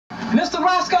Mr.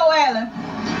 Roscoe Allen,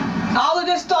 all of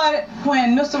this started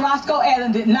when Mr. Roscoe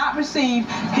Allen did not receive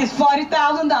his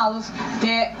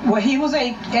 $40,000 where he was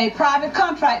a private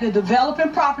contractor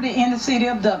developing property in the city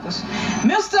of Douglas.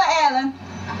 Mr. Allen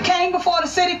came before the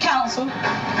city council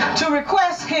to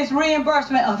request his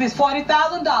reimbursement of his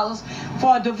 $40,000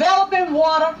 for developing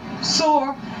water,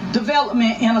 sewer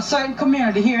development in a certain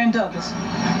community here in Douglas.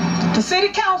 The city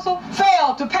council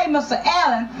failed to pay Mr.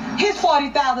 Allen his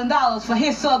 $40,000 for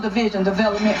his subdivision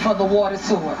development for the water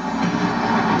sewer.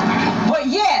 But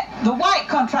yet, the white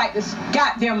contractors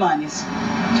got their monies.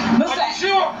 Are you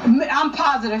sure? I'm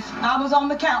positive. I was on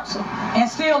the council and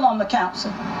still on the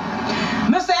council.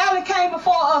 Mr. Allen came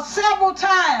before us several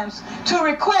times to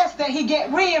request that he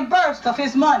get reimbursed of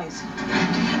his monies.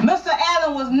 Mr.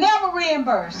 Allen was never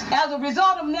reimbursed. As a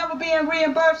result of never being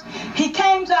reimbursed, he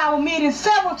came to our meeting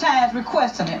several times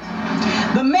requesting it.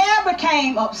 The mayor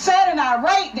became upset and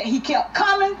irate that he kept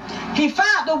coming. He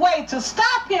found a way to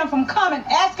stop him from coming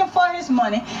asking for his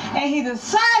money, and he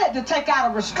decided to take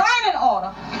out a restraining order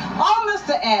on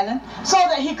Mr. Allen so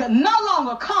that he could no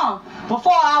longer come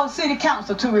before our city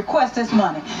council to request his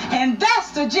money. And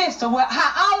that's the gist of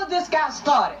how all of this got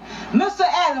started. Mr.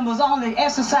 Allen was only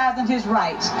exercising his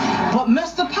rights, but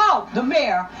Mr. Paulk, the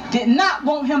mayor, did not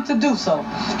want him to do so.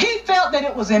 He felt that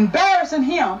it was embarrassing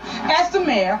him as the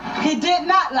mayor. He did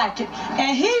not like it,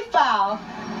 and he filed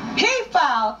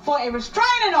for a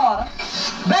restraining order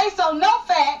based on no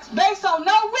facts, based on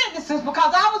no witnesses,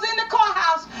 because I was in the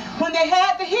courthouse when they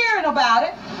had the hearing about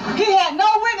it. He had no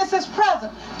witnesses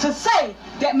present to say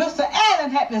that Mr.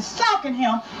 Allen had been stalking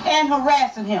him and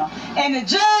harassing him, and the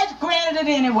judge granted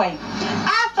it anyway.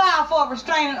 I filed for a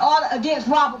restraining order against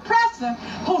Robert Preston,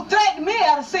 who threatened me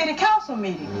at a city council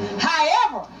meeting.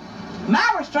 However,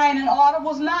 my restraining order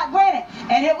was not granted,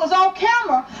 and it was on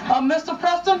camera of Mr.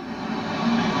 Preston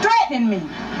threatening me.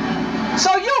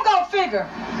 So you go figure.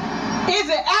 Is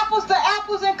it apples to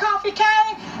apples in Coffee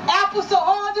County, apples to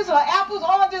oranges, or apples,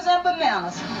 oranges, and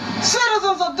bananas?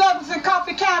 Citizens of Douglas and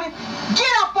Coffee County, get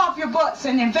up off your butts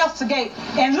and investigate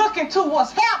and look into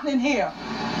what's happening here,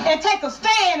 and take a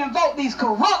stand and vote these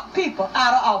corrupt people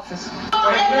out of office.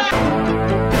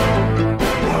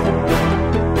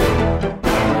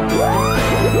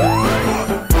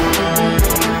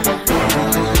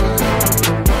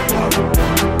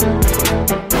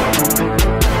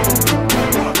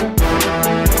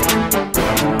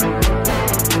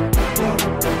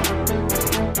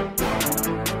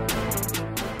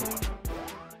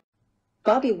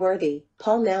 Bobby Worthy,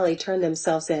 Paul Nally turned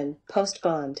themselves in,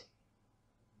 post-bond.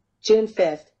 June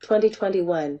 5,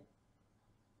 2021.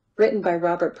 Written by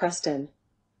Robert Preston.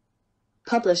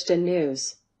 Published in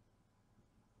News.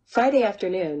 Friday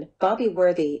afternoon, Bobby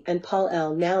Worthy and Paul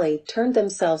L. Nally turned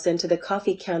themselves into the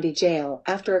Coffee County Jail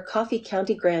after a Coffee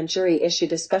County grand jury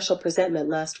issued a special presentment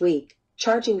last week,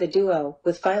 charging the duo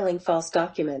with filing false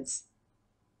documents.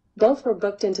 Both were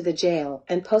booked into the jail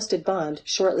and posted bond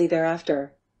shortly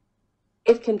thereafter.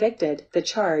 If convicted, the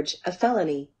charge, a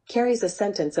felony, carries a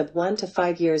sentence of 1 to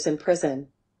 5 years in prison.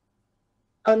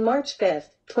 On March 5,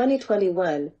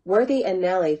 2021, Worthy and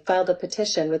Nally filed a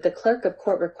petition with the clerk of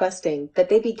court requesting that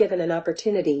they be given an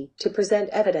opportunity to present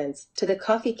evidence to the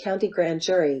Coffee County grand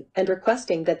jury and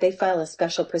requesting that they file a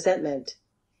special presentment.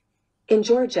 In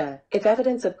Georgia, if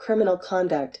evidence of criminal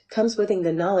conduct comes within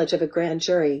the knowledge of a grand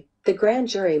jury, the grand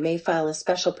jury may file a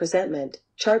special presentment,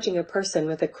 charging a person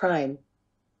with a crime.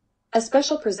 A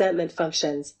special presentment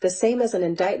functions the same as an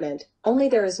indictment, only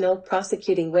there is no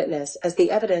prosecuting witness as the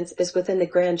evidence is within the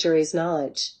grand jury's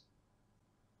knowledge.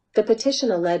 The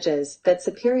petition alleges that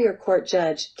Superior Court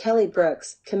Judge Kelly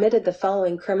Brooks committed the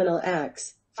following criminal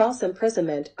acts: false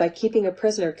imprisonment by keeping a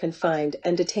prisoner confined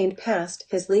and detained past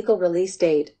his legal release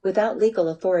date without legal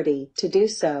authority to do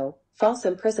so, false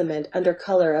imprisonment under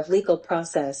color of legal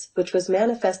process which was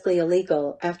manifestly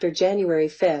illegal after January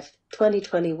 5,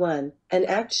 2021, an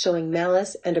act showing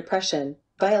malice and oppression,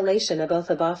 violation of oath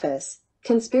of office,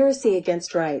 conspiracy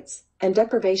against rights, and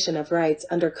deprivation of rights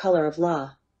under color of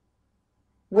law.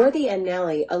 Worthy and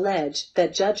Nally allege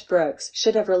that Judge Brooks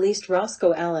should have released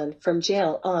Roscoe Allen from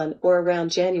jail on or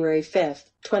around January 5,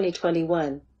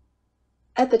 2021.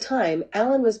 At the time,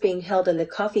 Allen was being held in the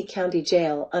Coffee County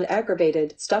Jail on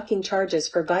aggravated stalking charges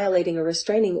for violating a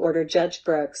restraining order Judge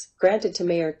Brooks granted to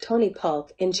Mayor Tony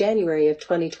Paulk in January of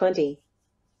 2020.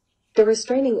 The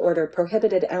restraining order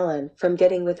prohibited Allen from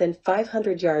getting within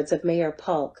 500 yards of Mayor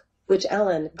Paulk, which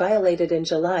Allen violated in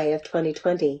July of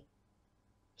 2020.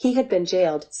 He had been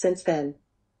jailed since then.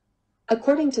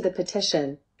 According to the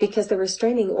petition, because the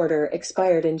restraining order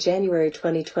expired in January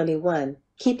 2021,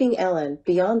 keeping Ellen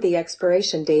beyond the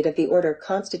expiration date of the order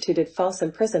constituted false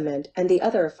imprisonment and the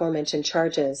other aforementioned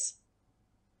charges.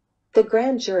 The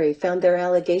grand jury found their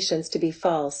allegations to be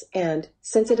false and,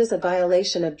 since it is a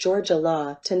violation of Georgia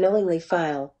law to knowingly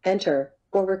file, enter,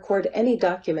 or record any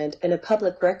document in a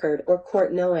public record or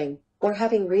court knowing, or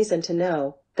having reason to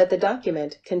know, that the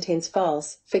document contains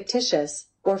false, fictitious,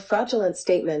 or fraudulent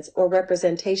statements or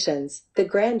representations, the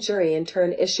grand jury in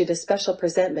turn issued a special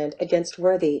presentment against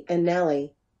Worthy and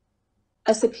Nally.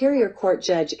 A superior court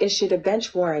judge issued a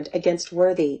bench warrant against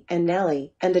Worthy and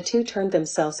Nally, and the two turned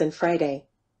themselves in Friday.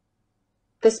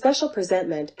 The special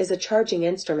presentment is a charging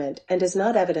instrument and is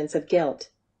not evidence of guilt.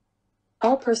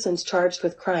 All persons charged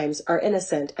with crimes are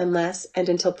innocent unless and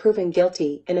until proven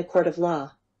guilty in a court of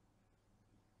law.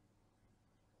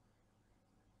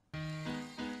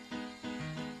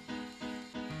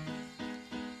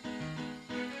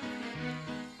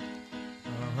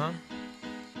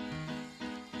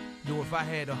 Yo, if I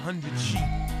had 100 sheep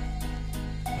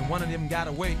and one of them got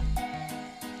away,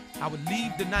 I would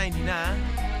leave the 99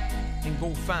 and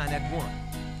go find that one.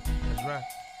 That's right.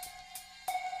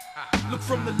 Look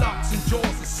from the locks and jaws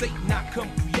of Satan, I come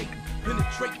creating,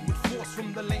 penetrating with force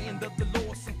from the land of the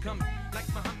lost and coming like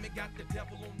Muhammad got the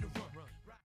devil on the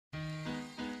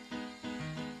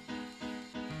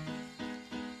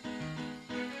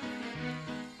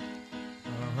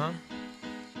run.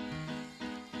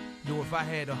 Yo, if I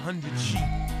had 100 sheep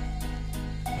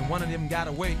and one of them got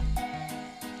away,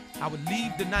 I would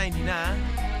leave the 99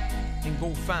 and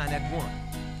go find that one.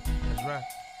 That's right.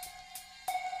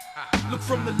 Look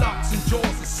from the locks and jaws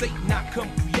of Satan, I come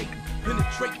creating,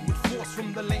 penetrating with force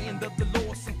from the land of the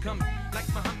lost and coming like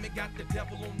Muhammad got the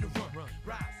devil on the run,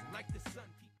 rising like the sun.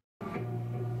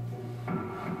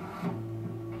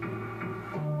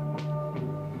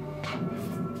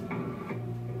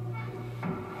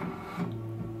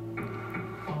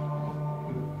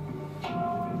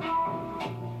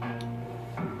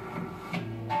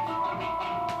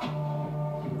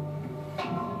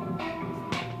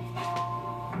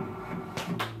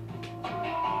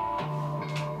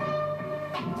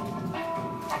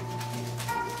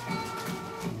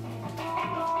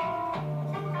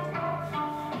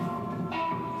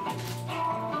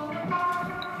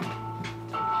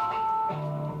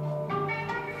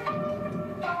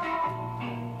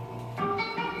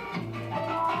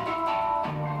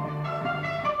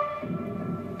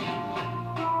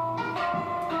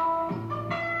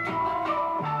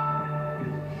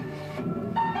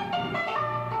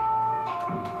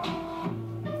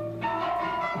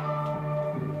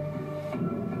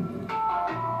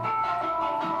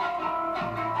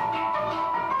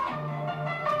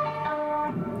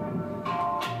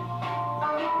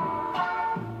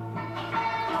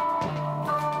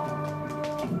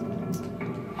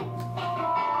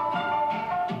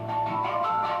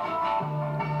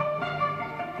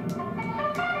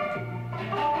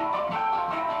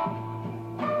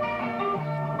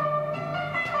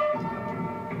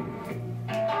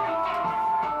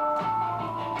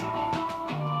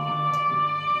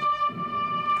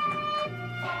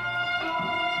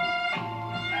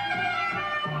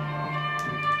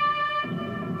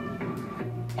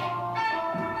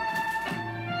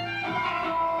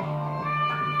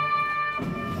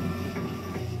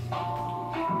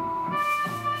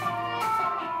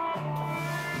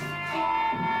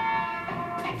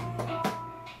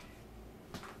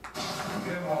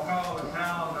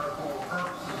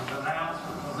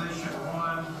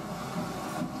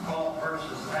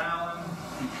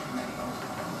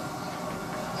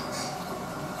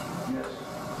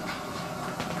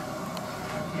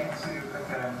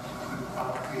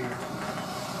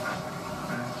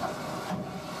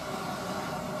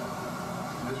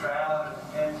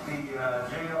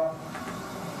 Jail?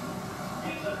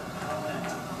 Yes, sir.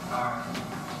 All right.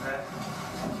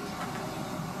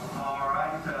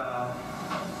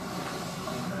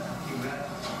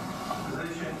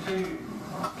 Position 2,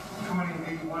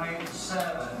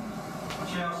 20-187,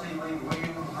 Chelsea Lee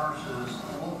Williams versus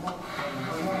Wolf and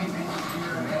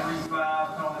G.B.R. and Henry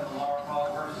 5, coming in Laura Paulk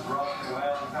versus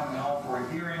Roscoe coming on for a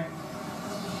hearing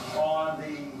on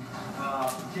the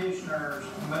petitioner's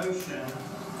motion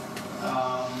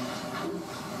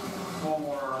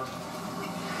for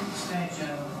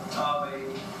extension of a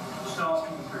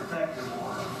stalking protective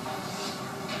order.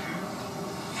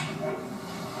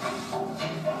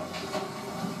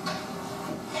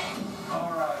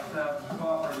 All right, Mr.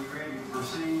 Paulk, are you ready to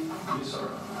proceed? Yes, sir.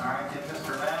 All right, then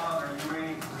Mr. Allen, are you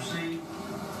ready to proceed?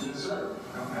 Yes, sir.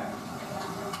 Okay.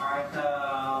 All right,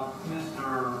 Mr.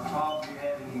 Paulk, do you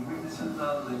have any witnesses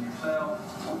other than yourself?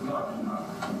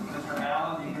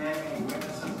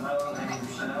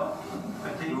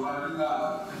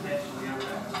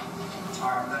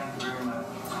 Thank you very much.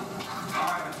 All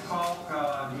right, Mr. Paulk, do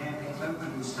you have any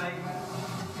opening statement?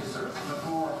 Yes, sir.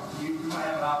 Before you might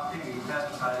have an opportunity to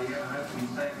testify, do you have an opening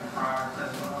statement prior to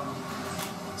testimony?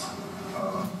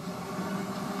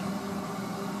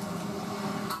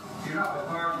 You're not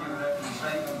required to give an opening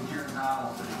statement, but you're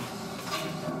entitled to.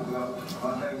 Well,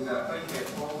 one thing is that I think that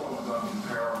both of them are going to be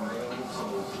parallel, so.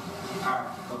 All right.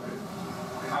 Okay.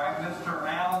 All right, Mr.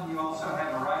 Allen, you also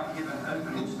have a right to give an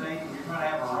opening statement. You're going to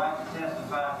have a right to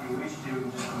testify if you wish to in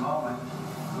just a moment.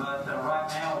 But right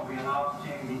now will be an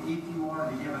opportunity, if you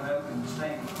wanted to give an opening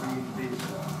statement, for you to do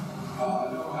so.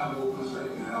 I don't have an open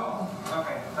statement at all.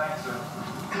 Okay, thanks, sir.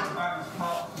 All right, Mr.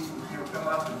 Paulk, you'll come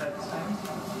up and take the stand.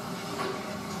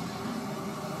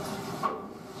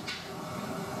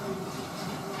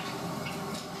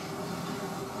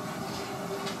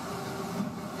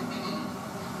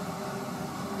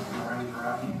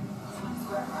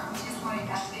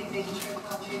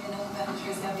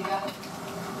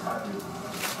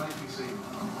 Please be seated.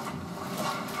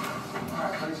 All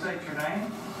right, please state your name.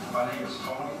 My name is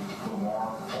Tony Lamar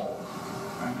Paulk. All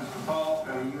right, Mr. Paulk,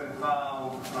 you have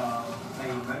filed a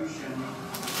motion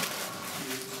to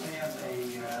extend a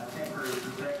temporary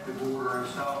protective order of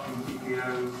stalking PPO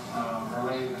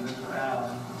related to Mr.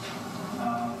 Allen.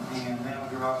 And now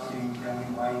your opportunity to tell me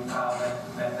why you filed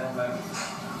that motion.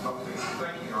 Okay,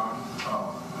 thank you, Your Honor.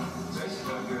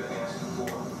 Basically, we're asking the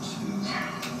court to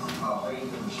make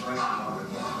the restraining order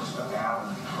against Mr. Allen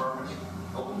permanent.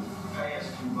 Over the past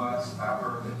 2 months, I've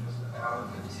heard that Mr. Allen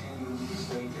continues to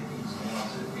state that he's going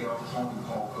to help Tony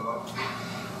Paulk up.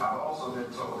 I've also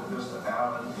been told that Mr.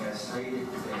 Allen has stated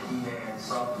that he had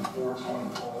something for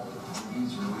Tony Paulk when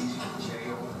he's released from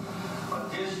jail.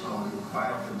 Additionally,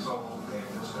 I have been told that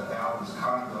Mr. Allen's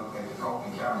conduct at the Paulk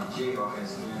County Jail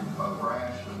has been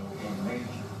irrational in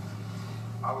nature.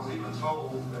 I was even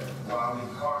told that while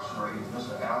incarcerated,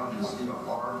 Mr. Allen is still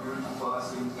arguing,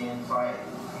 fussing, and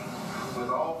fighting. With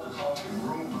all the talking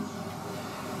rumors,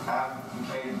 I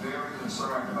became very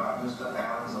concerned about Mr.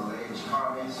 Allen's alleged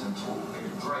comments and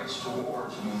threats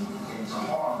towards me and to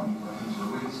harm me when he's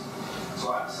released.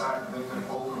 So I decided to make an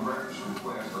open records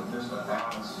request for Mr.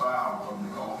 Allen's file from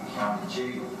the Paulk County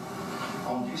Jail.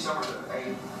 On December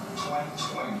 8,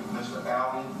 2020, Mr.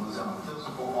 Allen was in a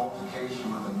physical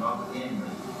altercation with another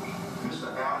inmate.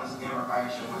 Mr. Allen's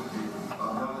interaction with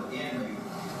another inmate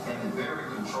in a very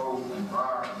controlled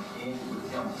environment ended with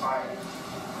him fighting.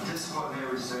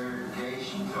 Disciplinary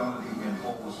segregation penalty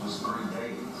imposed was 3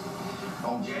 days.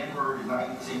 On January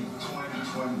 19,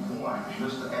 2021,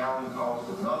 Mr. Allen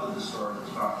caused another disturbance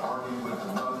by arguing with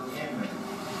another inmate.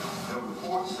 The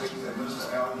report states that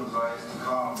Mr. Allen was asked to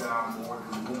calm down more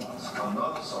than once.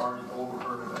 Another sergeant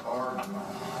overheard the argument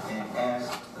and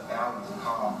asked Mr. Allen to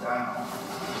calm down.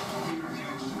 He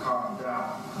refused to calm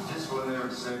down.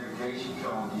 Disciplinary segregation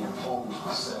penalty imposed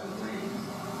for 7 days.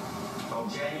 On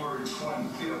January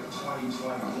 25,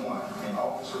 2021, an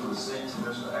officer was sent to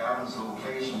Mr. Allen's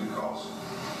location because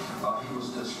he was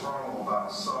disgruntled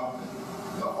about something.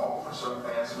 The officer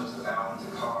asked Mr. Allen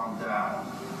to calm down,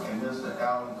 and Mr.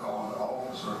 Allen called the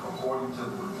officer, according to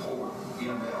the report,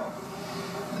 ML.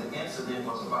 The incident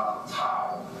was about a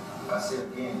towel. I said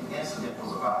again, the incident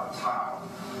was about a towel.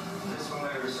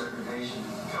 Disciplinary segregation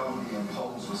penalty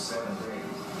imposed was 7 days.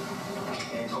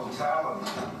 In totality,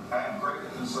 I am greatly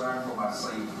concerned for my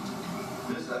safety.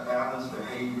 Mr. Allen's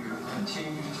behavior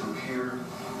continues to appear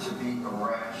to be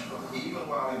irrational. Even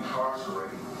while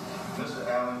incarcerated, Mr.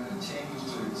 Allen continues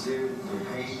to exhibit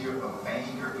behavior of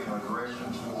anger and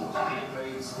aggression towards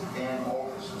inmates and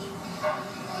officers.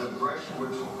 The aggression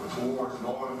towards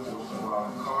law enforcement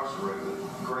while incarcerated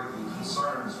greatly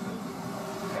concerns me.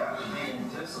 After being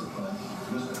disciplined,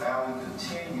 Mr. Allen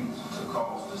continues to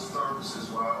cause disturbances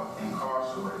while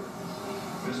incarcerated.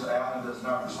 Mr. Allen does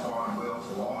not respond well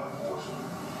to law enforcement.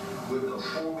 With the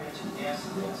aforementioned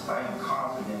incidents, I am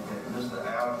confident that Mr.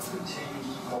 Allen continues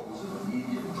to pose an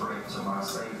immediate threat to my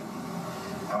safety.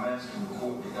 I'm asking the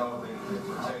court to elevate the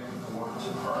protective order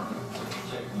to permanent to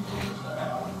protect me from Mr.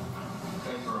 Allen.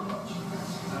 Thank you very much.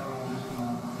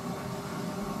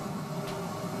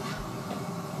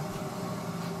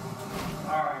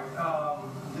 All right,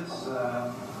 this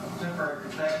temporary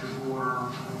protective order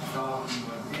stalking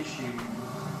was issued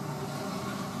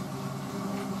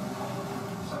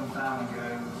some time ago.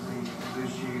 It was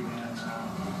issued in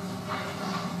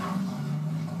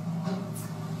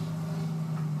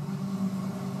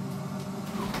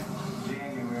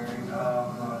January of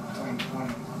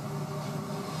 2020,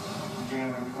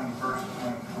 January 21st of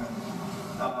 2020.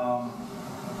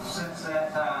 Since that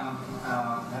time,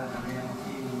 has there been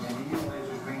any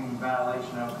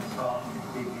violation of the stalking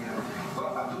PPO?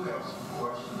 Well, I do have some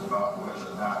questions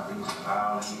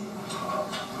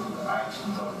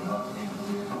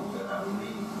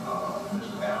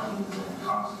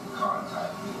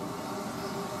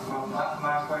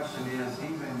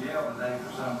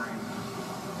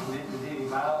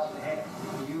violated,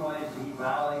 you alleged he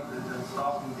violated the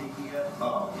stalking DPS?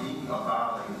 He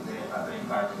violated that, I think,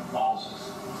 by the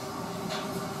bosses.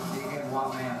 In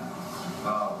what manner?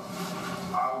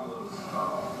 I was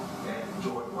at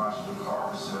George Washington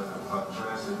Carver Center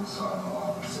addressing some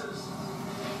citizens.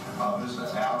 Mr.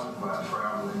 Allen, while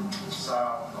traveling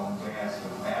south on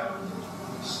Gaskin Avenue,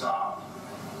 stopped,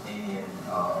 and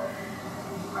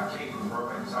I can't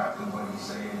remember exactly what he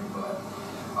said, but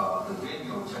the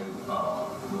videotape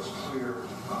was clear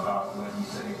about what he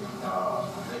said.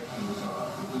 That he was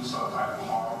do some type of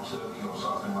harm to me or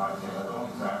something like that. I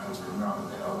don't exactly remember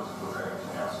that. I wasn't prepared to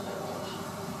answer that question.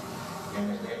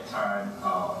 And at that time,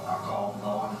 I called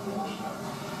law enforcement.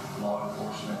 Law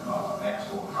enforcement asked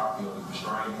for a copy of the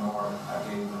restraining order. I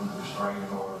gave them the restraining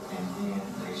order, and then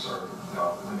they served,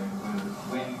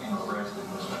 went and arrested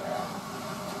Mr. Allen.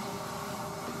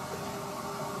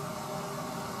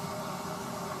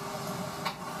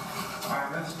 All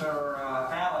right, Mr.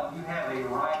 Allen, you have a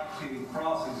right to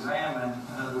cross-examine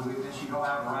the witness. You don't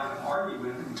have a right to argue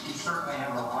with it, but you certainly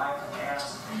have a right to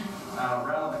ask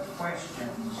relevant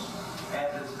questions at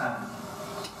this time.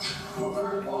 Well,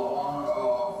 first of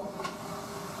all,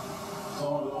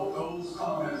 some of those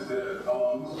comments that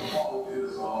Mr. Paulk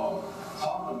is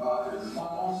talking about is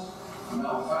false. Matter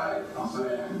of fact, I'm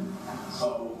saying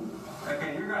so.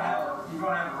 Okay, you're gonna have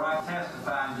a right to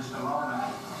testify in just a moment,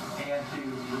 and to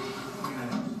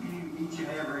dispute each and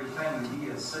everything that he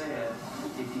has said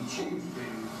if you choose to.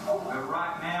 But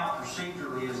right now,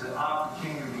 procedurally, is an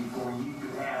opportunity for you to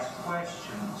ask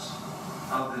questions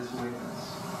of this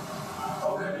witness.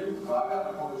 Okay, well, I got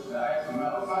a question. I asked a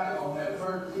matter of fact on that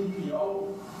first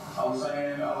PPO. I'm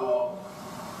saying I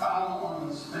don't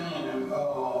understand. I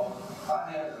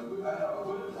have a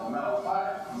witness. A matter of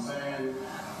fact, I'm saying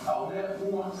on that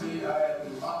one said I had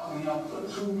been talking to him for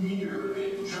 2 years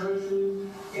at the churches,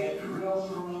 at the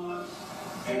restaurant,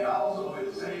 and also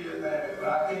it said that when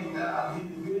I came down his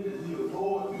business, he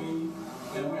ignored me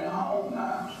and went home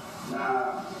now.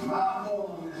 Now, my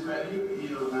problem is right here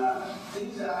is now,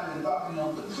 he said I've been talking to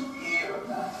him for 2 years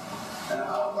now. And I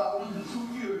thought he was 2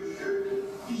 years sure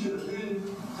he should have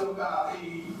been took out a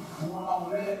one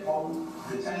on that for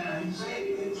the time he said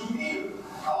it, 2 years.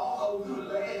 Also, to the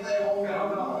last day on that.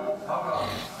 Hold on.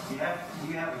 You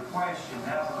have a question.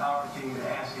 Now's an opportunity to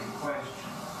ask him a question.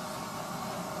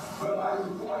 Well, I have a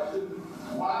question.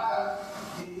 Why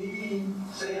did he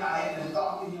say I had been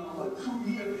talking to him for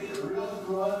 2 years at the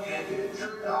restaurant, at the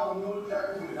church? I don't know the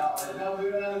church with all that. Now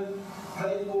we're down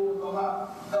play for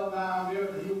come down there,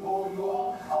 and you go on.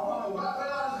 I want to know where does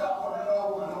this come from? That's all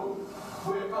I want to know.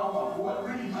 Where it come from? For what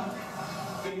reason?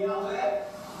 Can you answer that?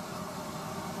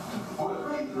 For what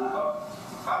reason?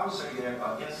 I would say that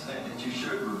an incident that you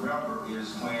should remember is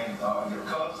when your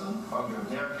cousin or your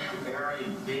nephew,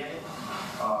 Arian Bennett,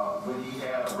 when he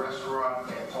had a restaurant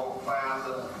at Paulk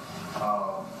Plaza,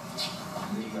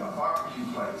 the barbecue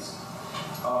place,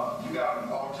 you got an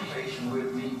altercation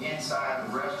with me inside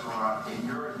the restaurant, and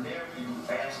your nephew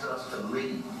asked us to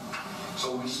leave.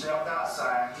 So we stepped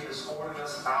outside, he escorted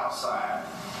us outside.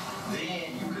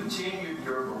 Then you continued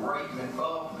your beratement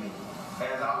of me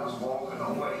as I was walking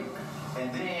away.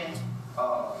 And then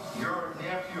your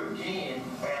nephew again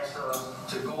asked us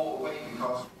to go away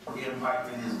because we were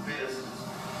impacting his business.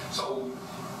 So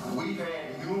we've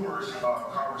had numerous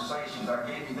conversations. I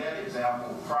gave you that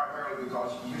example primarily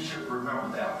because you should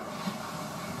remember that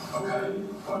one. Okay.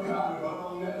 What can I do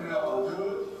on that now,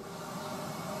 Judge?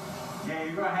 Yeah,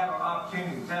 you're going to have an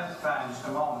opportunity to testify in just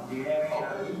a moment. Do you have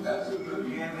any, do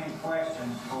you have any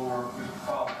questions for Mr.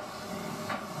 Paulk?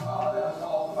 That's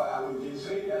all fine. We just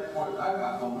say that's what I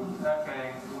got going.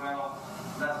 Okay, well,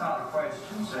 that's not a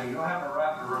question, so you'll have a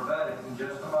right to rebut it in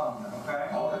just a moment,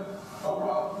 okay? Okay, no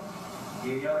problem.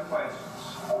 Any other questions?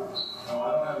 No,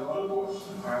 I don't have no other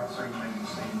questions. All right, sir, you may be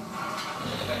seated.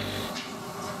 Thank you.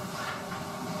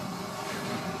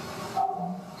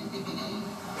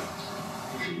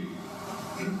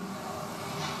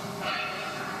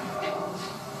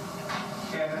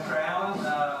 Okay, Mr. Allen,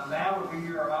 now would be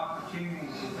your opportunity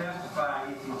to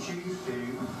testify if you choose to. Do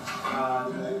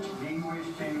you wish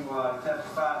to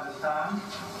testify this time?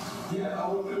 Yeah, I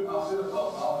will put myself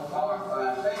up on the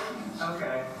PowerPoint statements.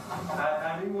 Okay.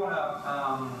 I do want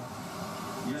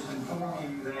to just inform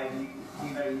you that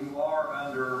you are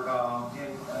under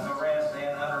arrest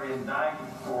and under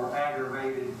indictment for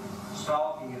aggravated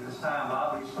stalking at this time.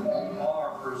 Obviously, you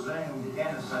are presumed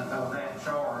innocent of that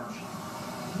charge.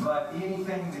 But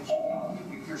anything that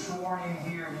if you're sworn in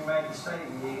here and you make a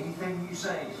statement, anything you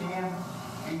say can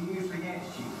be used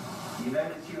against you. You know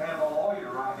that you have a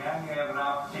lawyer right now, and you have an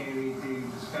opportunity to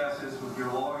discuss this with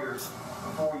your lawyers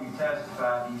before you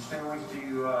testify. Do you still wish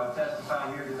to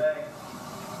testify here today?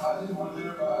 I just want to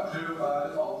clarify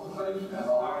this observation. That's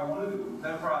all I want to do.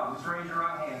 No problem. Just raise your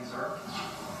right hand, sir.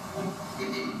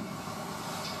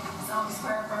 solemnly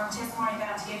swear affirm testimony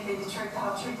about to give thee the truth, the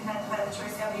whole truth, and nothing but the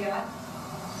truth, so help you God.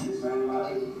 Yes, ma'am, I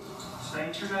do.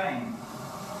 State your name.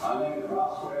 My name is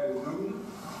Roscoe.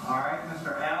 All right,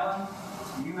 Mr. Allen,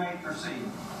 you may proceed.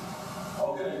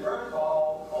 Okay, first of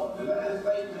all, the last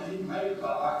statement he made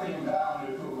about I came down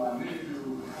here to my nephew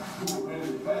who was in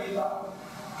the place out.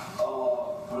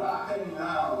 When I came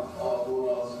down,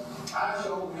 I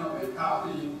showed him a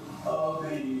copy of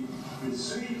the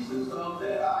receipts and stuff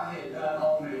that I had done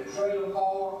on that trailer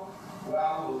park, where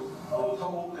I was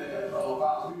told that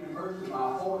about reimbursing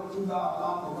my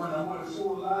 $42,000 for running over the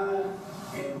sewer line,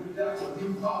 and that's what he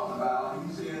was talking about.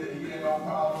 He said that he had no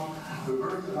problem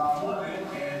reversing my money,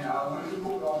 and I went to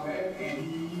court on that, and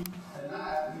he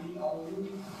denied me on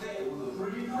that. It was a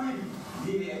 3-3.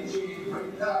 He had a chance to break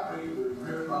the top rate to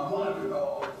reverse my money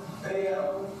because they had a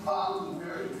policy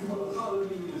where if you put a southern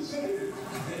in the city,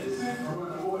 then the city would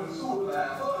run over the sewer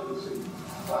line for the city.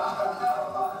 Well, I found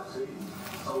out about it, see.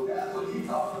 So that's what he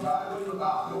talked about. It was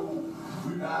about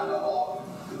we got the order.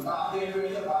 It was about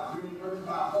about reimbursing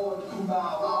my $42,000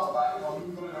 back from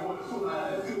me running over the sewer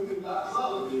line that still picked out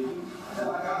southern. And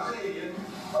like I said,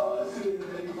 the city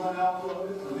that they run out for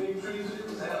it, the big trees,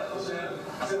 sell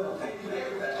taking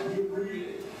everything. He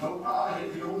agreed, no problem, he had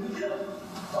to get on the judge.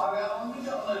 So I got on the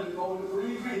judge and he voted for me,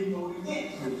 he voted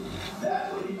against me. That's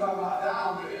what he talking about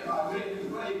down there. I read his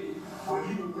lady where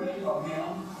he was ready from him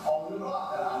on the block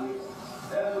that I live.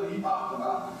 That's what he talked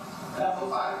about. That's a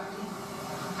fact.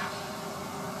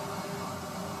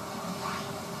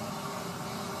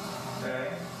 Okay.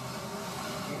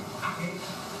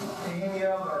 Any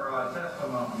other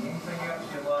testimony? Anything else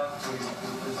you'd like to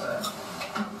say?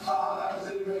 Like I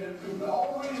said, the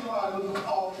only reason why there's an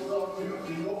office up here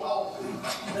in your office,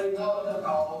 they know that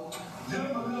called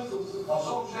Gentlemen's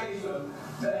Association,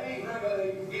 they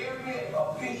regulate every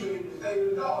official in the state of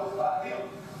Georgia by them.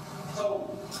 So,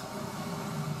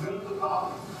 Mr.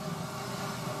 Paulk,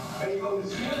 they go to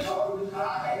see the charges I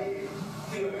had.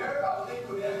 Till everybody think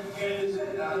with that in the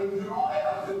city, now even your own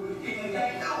house, because the king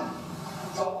can't do.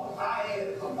 So, I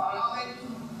had some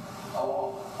violations,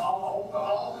 all the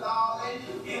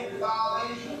violations, in the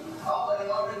violation, all that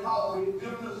already talked with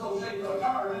Gentlemen's Association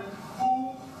attorney,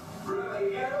 who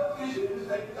really every official in the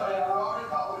state I already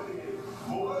talked with him.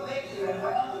 More election and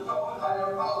round the door, I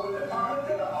already talked with the attorney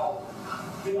general.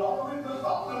 The only reason to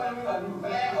talk to him is that you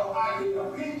bad or I can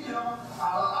impeach him out of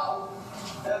office.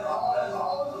 That's all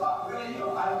it's about. Really, I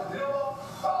have never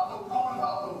thought no comment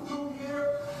about no 2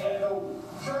 years and no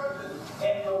churches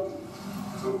and no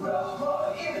restaurant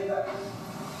or anything.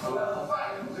 So that's a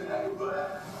fact,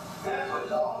 but that's what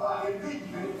it's all about,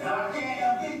 impeachment. And I can't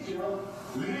impeach him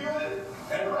legally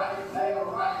and right. I have a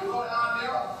right to go down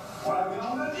there when I get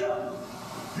on the agenda.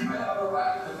 You have a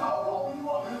right to talk all you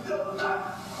want to do. Now,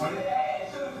 when they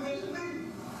ask to the commission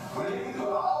meeting, when they can do it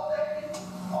all day,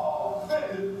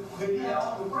 then you have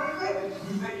only 3 minutes.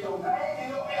 You say your name and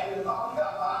your address, all you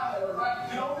got. I have a right to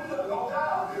get on the agenda, go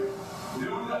down here. You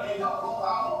don't talk all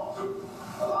I want to.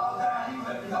 A lot of times he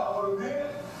let me talk for a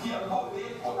minute. He has voted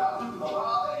the export out to the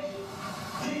violation.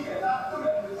 He cannot do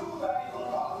that. The 2 things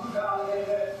on talk to down there in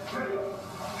that video.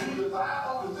 He decides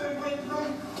over the city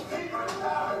ministry. He brings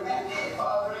down and that's it.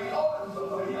 Bringing orders,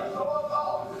 so he has no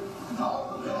authority. All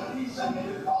the little he's saying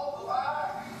is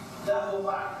falsified. That's a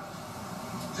fact.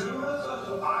 Gentlemen's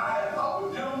system, I have talked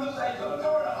with Gentlemen's Station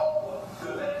attorney over to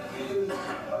let the people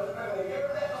hear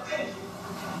that attention.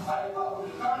 I talked with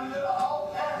the attorney to the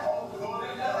office and over to go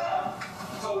there down.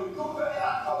 So the 2 days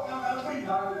I told him in the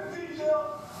meeting, I can teach him,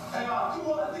 and my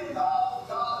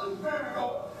 $210,000 is very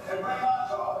good, and bring my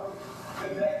charge.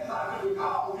 The next time I could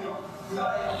recall him, because I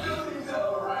have 15 cents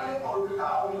right here for to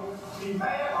recall him. He's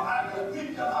mad, or I can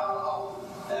teach him out of the office.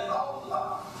 That's all it's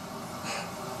about.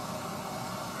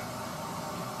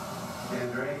 Is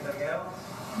there anything else?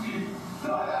 No,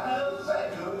 I got nothing to say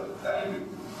to it. Thank you.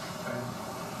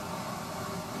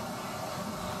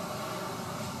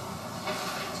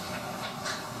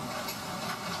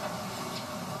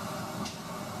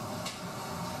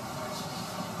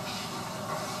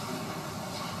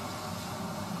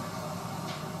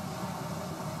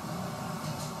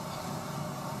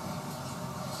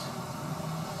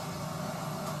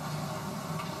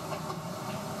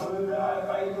 Okay. I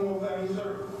have one more thing to say.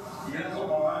 Yes, on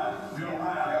my mind. If you don't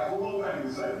mind, I got one more thing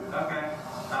to say. Okay.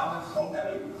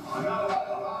 Okay. I'm not about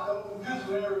to lie,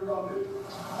 disciplinary from the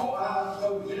courthouse, so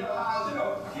the jailhouse,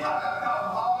 I got a copy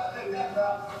of all that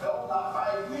that was not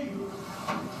fighting legal.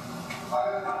 I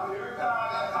got a copy of every time,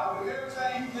 I got a copy of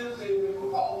everything he just said for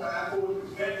Paulk, man, for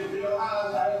the jail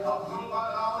house, I ain't talking to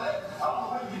nobody and all that. I don't know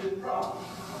where you get this from.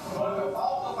 But if a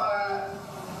falsified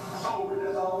soldier,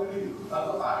 that's all it is. That's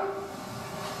a fight.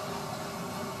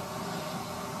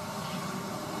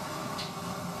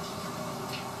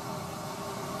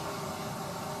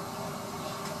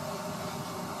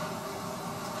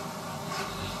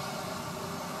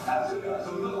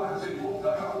 So look like I said, well,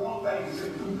 I got one thing to say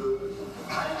to you,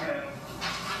 Okay.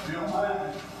 if you don't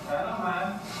mind. I don't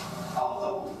mind.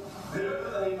 Also, there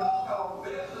is a law called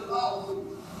Veterans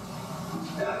Lawsuit.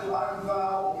 That's what I can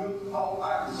file on Mr. Paulk.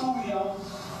 I can sue him.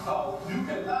 You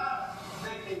cannot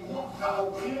take a one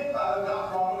call anybody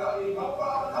not wrong. There ain't no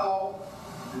problem at all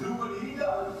to do what he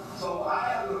done. So I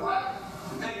have the right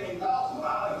to take a lawsuit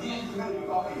out against me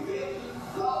called a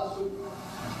veterans lawsuit.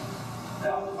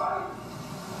 That was a fight.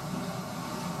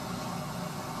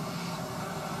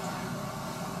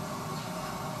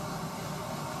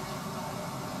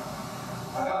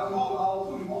 I got them all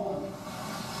through the morning.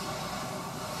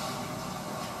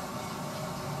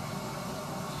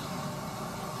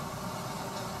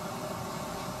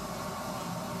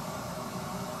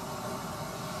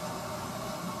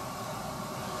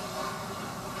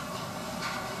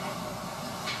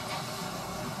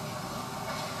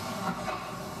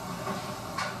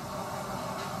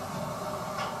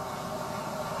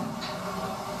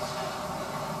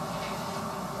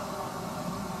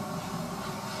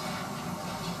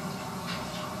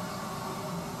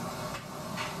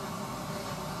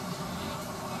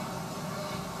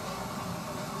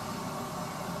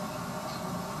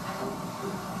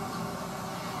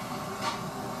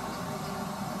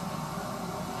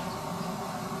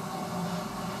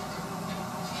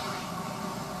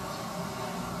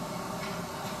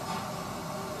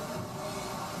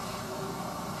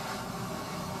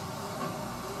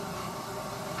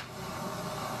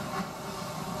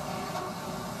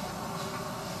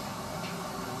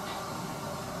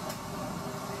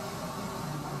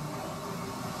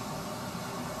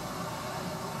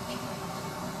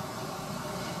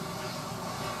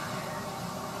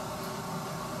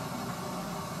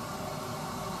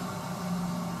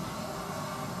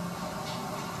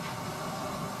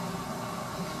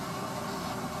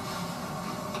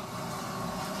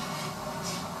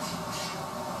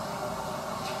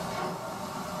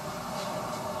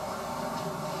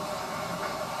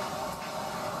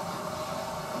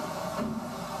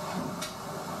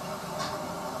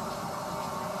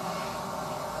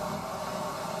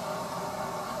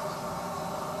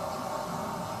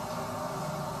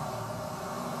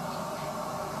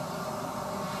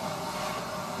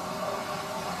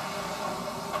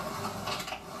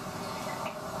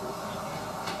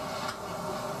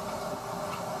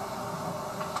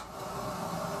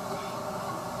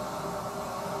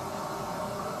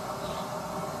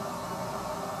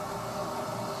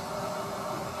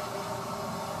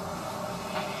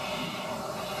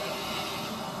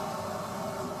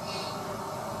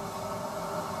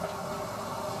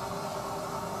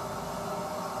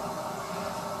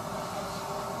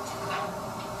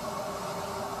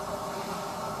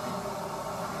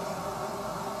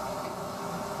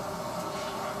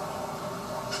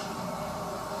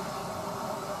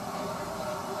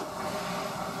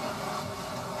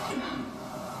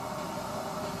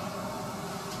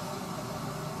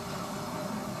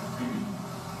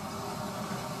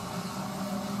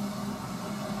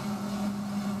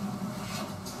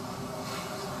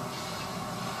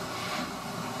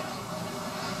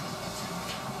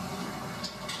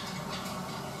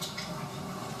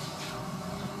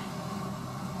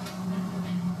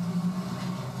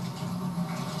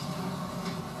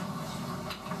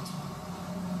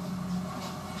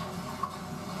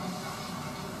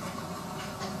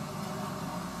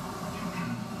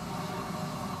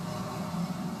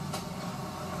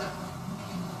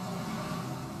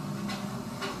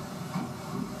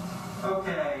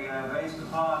 Okay, based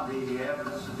upon the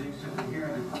evidence adduced at the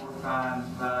hearing, the court finds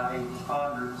by a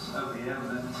preponderance of the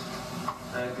evidence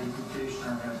that the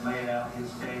petitioner has made out his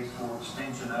case for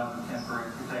extension of the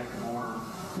temporary protective order,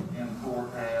 and the court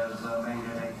has made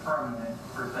it a permanent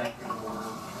protective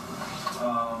order,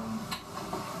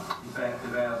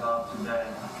 effective as of today.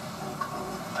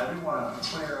 I do want to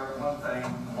clear up one thing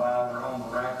while we're on the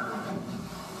record.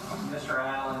 Mr.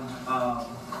 Allen,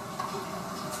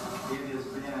 it has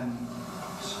been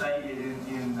stated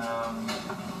in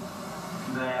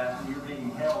that you're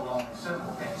being held on a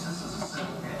civil case. This is a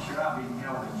civil case. You're not being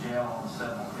held in jail on a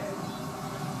civil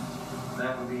case.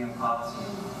 That would be impossible.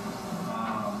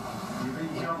 You're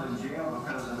being held in jail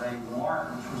because of a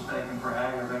warrant which was taken for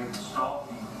aggravated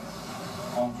stalking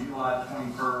on July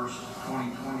 21st,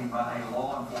 2020 by a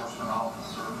law enforcement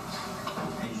officer.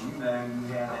 As you know,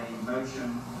 you had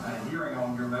a hearing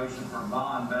on your motion for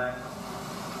bond back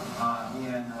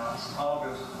in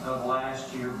August of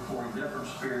last year before a different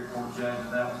Superior Court judge,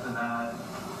 and that was denied.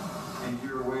 And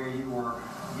you're aware you were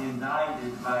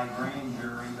indicted by a grand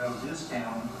jury of this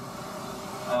county.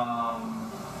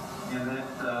 And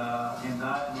that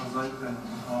indictment was opened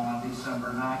on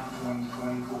December 9th,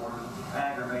 2024,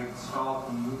 aggravated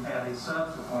stalking. You had a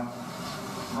subsequent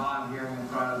bond hearing in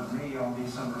front of me on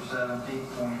December 17th,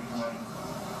 2020.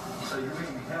 So you're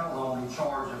being held on the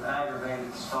charge of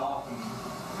aggravated stalking,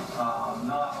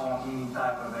 not on any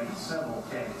type of a civil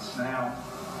case. Now,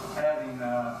 having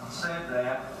said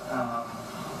that,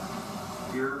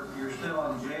 you're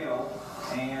still in jail.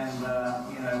 And,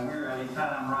 you know, we're at a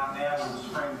time right now where the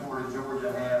Supreme Court of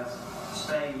Georgia has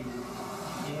stayed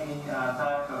any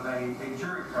type of a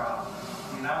jury trial.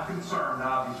 And I'm concerned,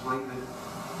 obviously, that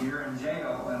you're in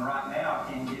jail and right now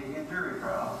I can't give you a jury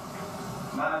trial.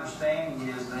 My understanding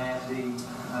is that the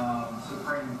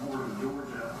Supreme Court of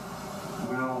Georgia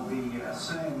will be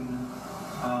soon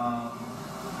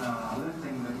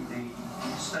lifting the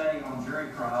stay on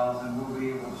jury trials, and we'll be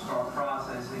able to start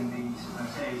processing these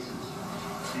cases.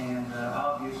 And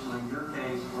obviously your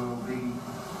case will be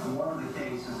one of the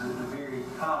cases at the very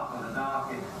top of the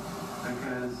docket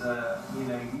because, you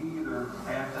know, you either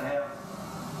have to have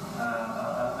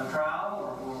a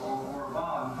trial or a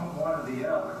bond, one or the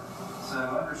other. So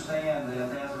understand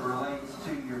that as it relates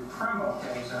to your criminal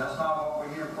case, and that's not what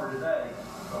we're here for today,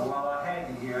 but while I had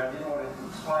you here, I did want to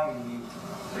explain to you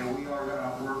that we are going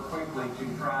to work quickly to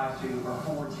try to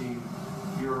afford you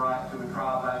your right to a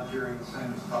trial by jury as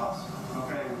soon as possible.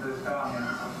 Okay, with those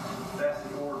comments, that's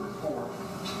the order of the court.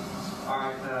 All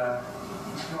right,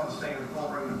 if you want to stay in the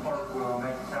courtroom, the clerk will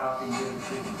make a copy and get it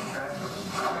to you. Okay?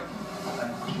 All right.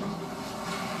 Thank you.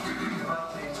 Come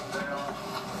up, hands down.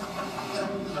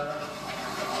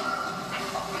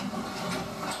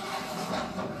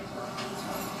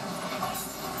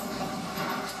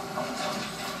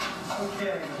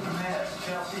 Okay, Mr. Matt,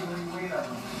 Chelsea Lee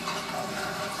Williams.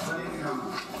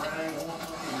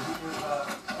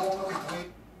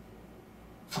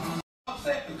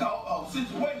 Upset because of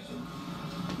situation.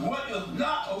 What is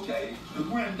not okay is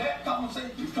when that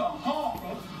conversation becomes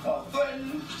harmful or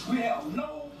threatening,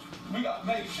 we got to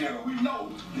make sure we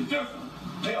know the difference.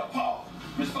 They are Paulk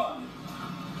responding.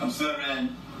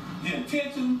 Considering the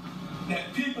intention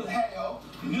that people have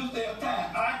in this day of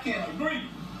time, I can agree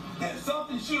that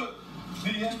something should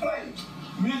be in place.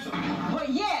 But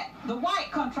yet, the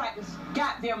white contractors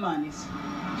got their monies.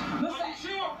 Are you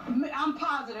sure? I'm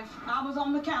positive. I was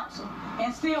on the council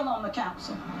and still on the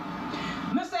council.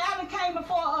 Mr. Allen came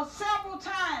before us several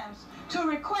times to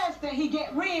request that he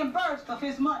get reimbursed of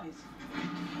his monies.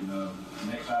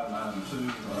 Next item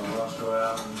 2, Roscoe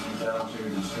Allen comes out here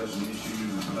to discuss some issues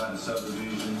and provide a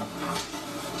subdivision.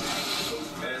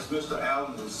 As Mr.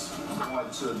 Allen is going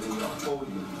to the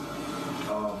podium,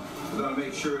 we're going to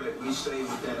make sure that we stay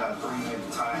within our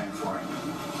 3-minute time frame.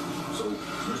 So,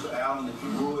 Mr. Allen, if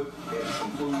you would, at the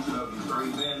conclusion of your 3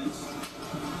 minutes,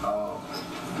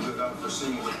 we're going to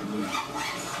proceed with the meeting.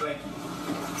 Thank you.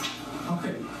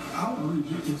 Okay, I want to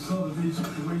reject this subdivision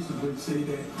situation where they say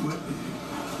that what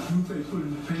they put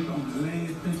in the paper on the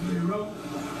last paper they wrote,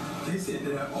 they said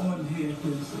that our order had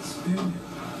been suspended.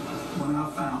 When I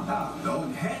found out, the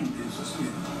order hadn't been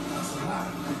suspended. That's a lie.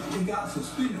 It got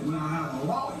suspended when I had a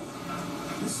lawyer.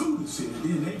 The student said,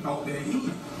 then they brought that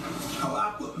in. Cause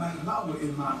I put my lawyer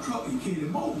in my truck and carried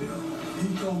him over there.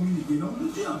 He told me to get on the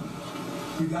agenda.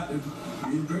 We got to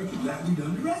reimburse it like we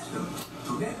done the rest of it.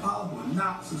 So that power was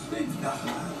not suspended. That's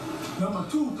why. Number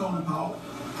 2, Tony Paulk,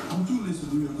 I want you to listen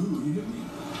real good. You hear me?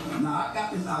 Now I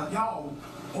got this out of y'all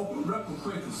open record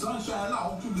question, sunshine law. I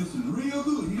want you to listen real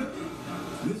good. You hear me?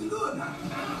 Listen good now.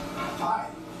 All right.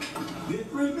 This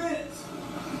 3 minutes.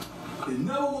 There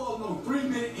never was no 3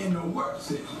 minute in the work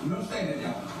session. You understand that,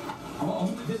 y'all?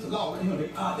 This is law. You know, they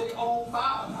own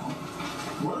file now.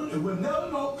 Well, it was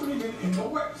never no 3 minute in the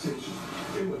work session.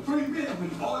 It was 3 minutes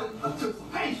with all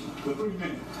anticipation for 3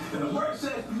 minutes. In the work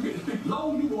session, you get to speak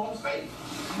long, you go on space.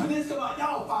 And this is about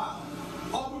y'all file.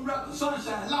 Open record,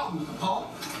 sunshine law, Mr. Paulk.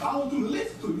 I want you to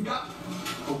listen to you, got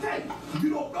okay. You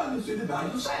don't run this shit by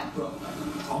yourself, brother.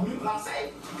 I mean what I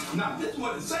say. Now, this is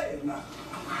what it says now.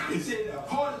 It said that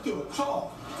according to a charge,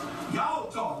 y'all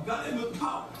charge, you got that, Mr.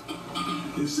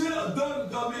 Paulk. The city of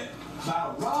Douglas government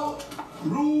by law,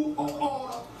 rule, or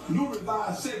order New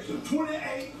revised section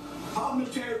 28,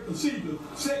 parliamentary procedure,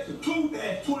 section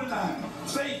 2-29,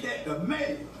 states that the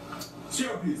mayor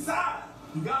shall decide,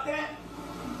 you got that?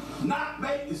 Not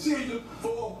make decisions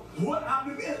for what I'm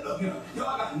the minute of him.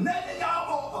 Y'all got nothing in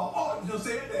y'all ordinance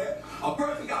said that a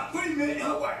person got 3 minutes in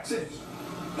a work session.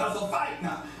 That's a fight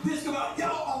now. This come out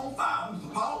y'all own file,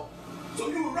 Mr. Paulk. So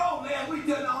you were wrong last week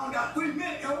telling I only got 3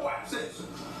 minutes in a work session.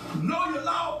 Know your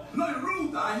law, know your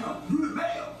rules out here. You the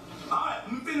mayor. All right,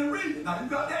 let me finish reading. Now you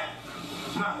got that.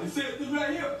 Now it says this right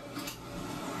here,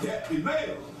 that the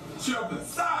mayor shall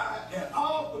preside at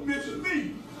all commission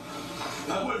meetings.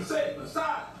 That's what it said,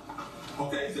 preside.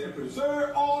 Okay, it said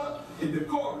preserve order and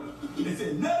decorum. It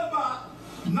said nothing about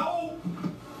no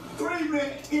 3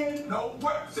 minutes in no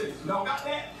work session. Y'all got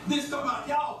that? This come out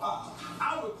y'all file.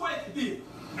 I requested this.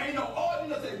 Ain't no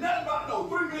ordinance that said nothing about no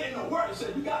 3 minutes in no work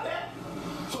session. You got that?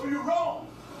 So you're wrong.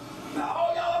 Now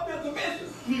all y'all up in the commission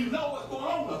need to know what's going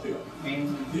on up here.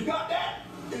 You got that?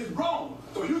 It's wrong.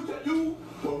 So you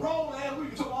were wrong last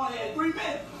week. So only had 3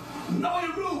 minutes. Know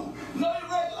your rules. Know your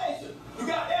regulations. You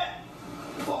got that?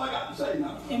 That's all I got to say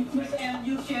now. And Mr. Allen,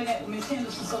 you share that with Ms.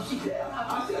 Henderson so she can... Yeah,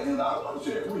 I said this. I want to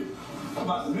share it with you.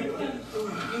 About the minute.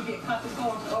 You get copies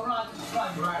for us, or Roger.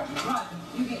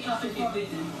 You get copies for us. He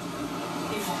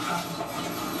wants copies.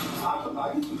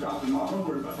 I'll get you copies, Mom. Don't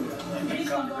worry about that. He's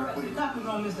going to go right to the copy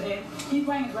room, Mr. Ed. He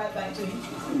brings it right back to you.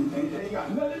 And they ain't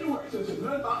got nothing to work. So it's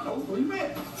nothing about no 3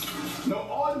 minutes. No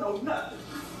order, no nothing.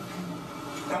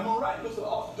 I'm all right,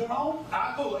 Mr. Jerome.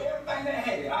 I told her everything they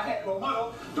had. I had my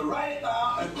mother to write it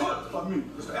down and put it for me.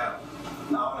 Mr. Allen.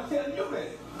 No, I'm telling you that.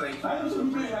 Thank you. I ain't gonna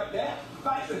be like that.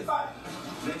 Fight.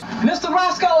 Mr.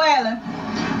 Roscoe Allen,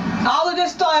 all of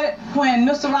this started when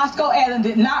Mr. Roscoe Allen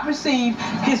did not receive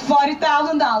his $40,000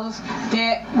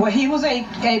 that where he was a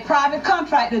private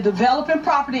contractor developing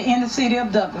property in the city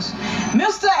of Douglas.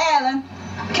 Mr. Allen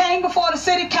came before the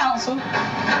city council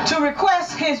to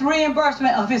request his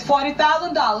reimbursement of his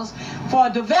 $40,000 for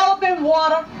developing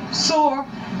water, sewer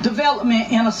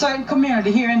development in a certain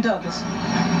community here in Douglas.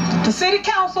 The city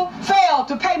council failed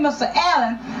to pay Mr.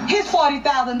 Allen his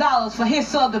 $40,000 for his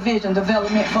subdivision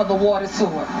development for the water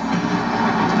sewer.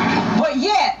 But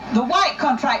yet, the white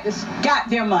contractors got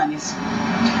their monies.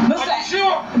 Are you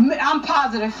sure? I'm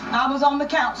positive. I was on the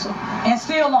council and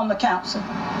still on the council.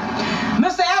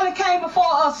 Mr. Allen came before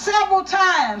us several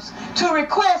times to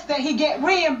request that he get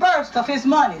reimbursed of his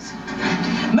monies.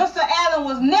 Mr. Allen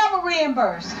was never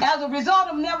reimbursed. As a result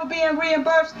of never being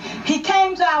reimbursed, he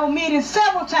came to our meeting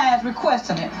several times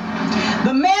requesting it.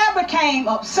 The mayor became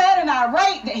upset and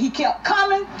irate that he kept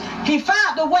coming. He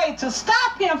found a way to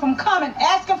stop him from coming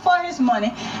asking for his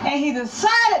money, and he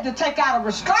decided to take out a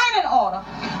restraining order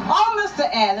on Mr.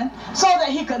 Allen so that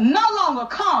he could no longer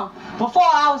come before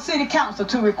our city council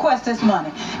to request his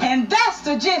money. And that's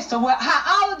the gist of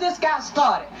how all of this got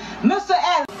started. Mr.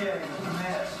 Allen. Okay,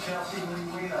 Mr. Chelsea,